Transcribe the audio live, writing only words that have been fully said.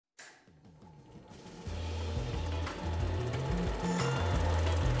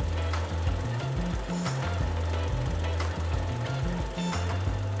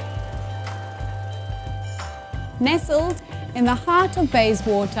Nestled in the heart of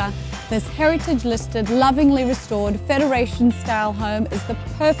Bayswater, this heritage-listed, lovingly restored Federation-style home is the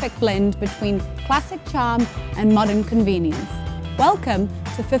perfect blend between classic charm and modern convenience. Welcome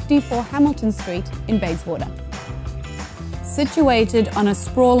to 54 Hamilton Street in Bayswater. Situated on a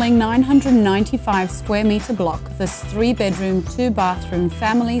sprawling 995 square metre block, this 3-bedroom, 2-bathroom,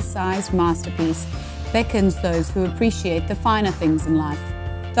 family-sized masterpiece beckons those who appreciate the finer things in life.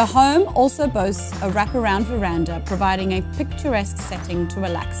 The home also boasts a wraparound veranda, providing a picturesque setting to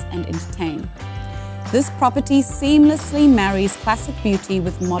relax and entertain. This property seamlessly marries classic beauty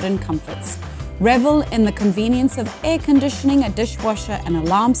with modern comforts. Revel in the convenience of air conditioning, a dishwasher, an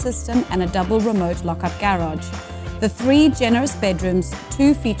alarm system, and a double remote lock-up garage. The 3 generous bedrooms,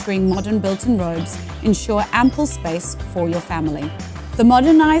 2 featuring modern built-in robes, ensure ample space for your family. The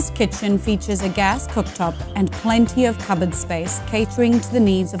modernized kitchen features a gas cooktop and plenty of cupboard space, catering to the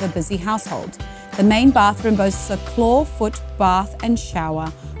needs of a busy household. The main bathroom boasts a claw-foot bath and shower,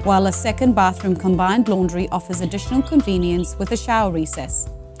 while a second bathroom combined laundry offers additional convenience with a shower recess.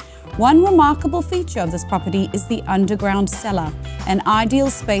 One remarkable feature of this property is the underground cellar, an ideal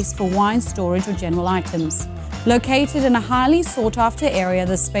space for wine storage or general items. Located in a highly sought-after area,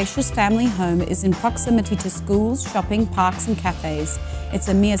 the spacious family home is in proximity to schools, shopping, parks and cafes. It's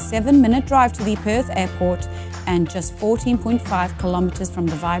a mere 7-minute drive to the Perth airport and just 14.5 kilometres from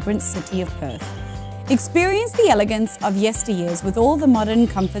the vibrant city of Perth. Experience the elegance of yesteryears with all the modern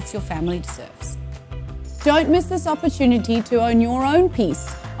comforts your family deserves. Don't miss this opportunity to own your own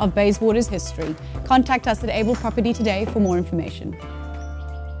piece of Bayswater's history. Contact us at Able Property today for more information.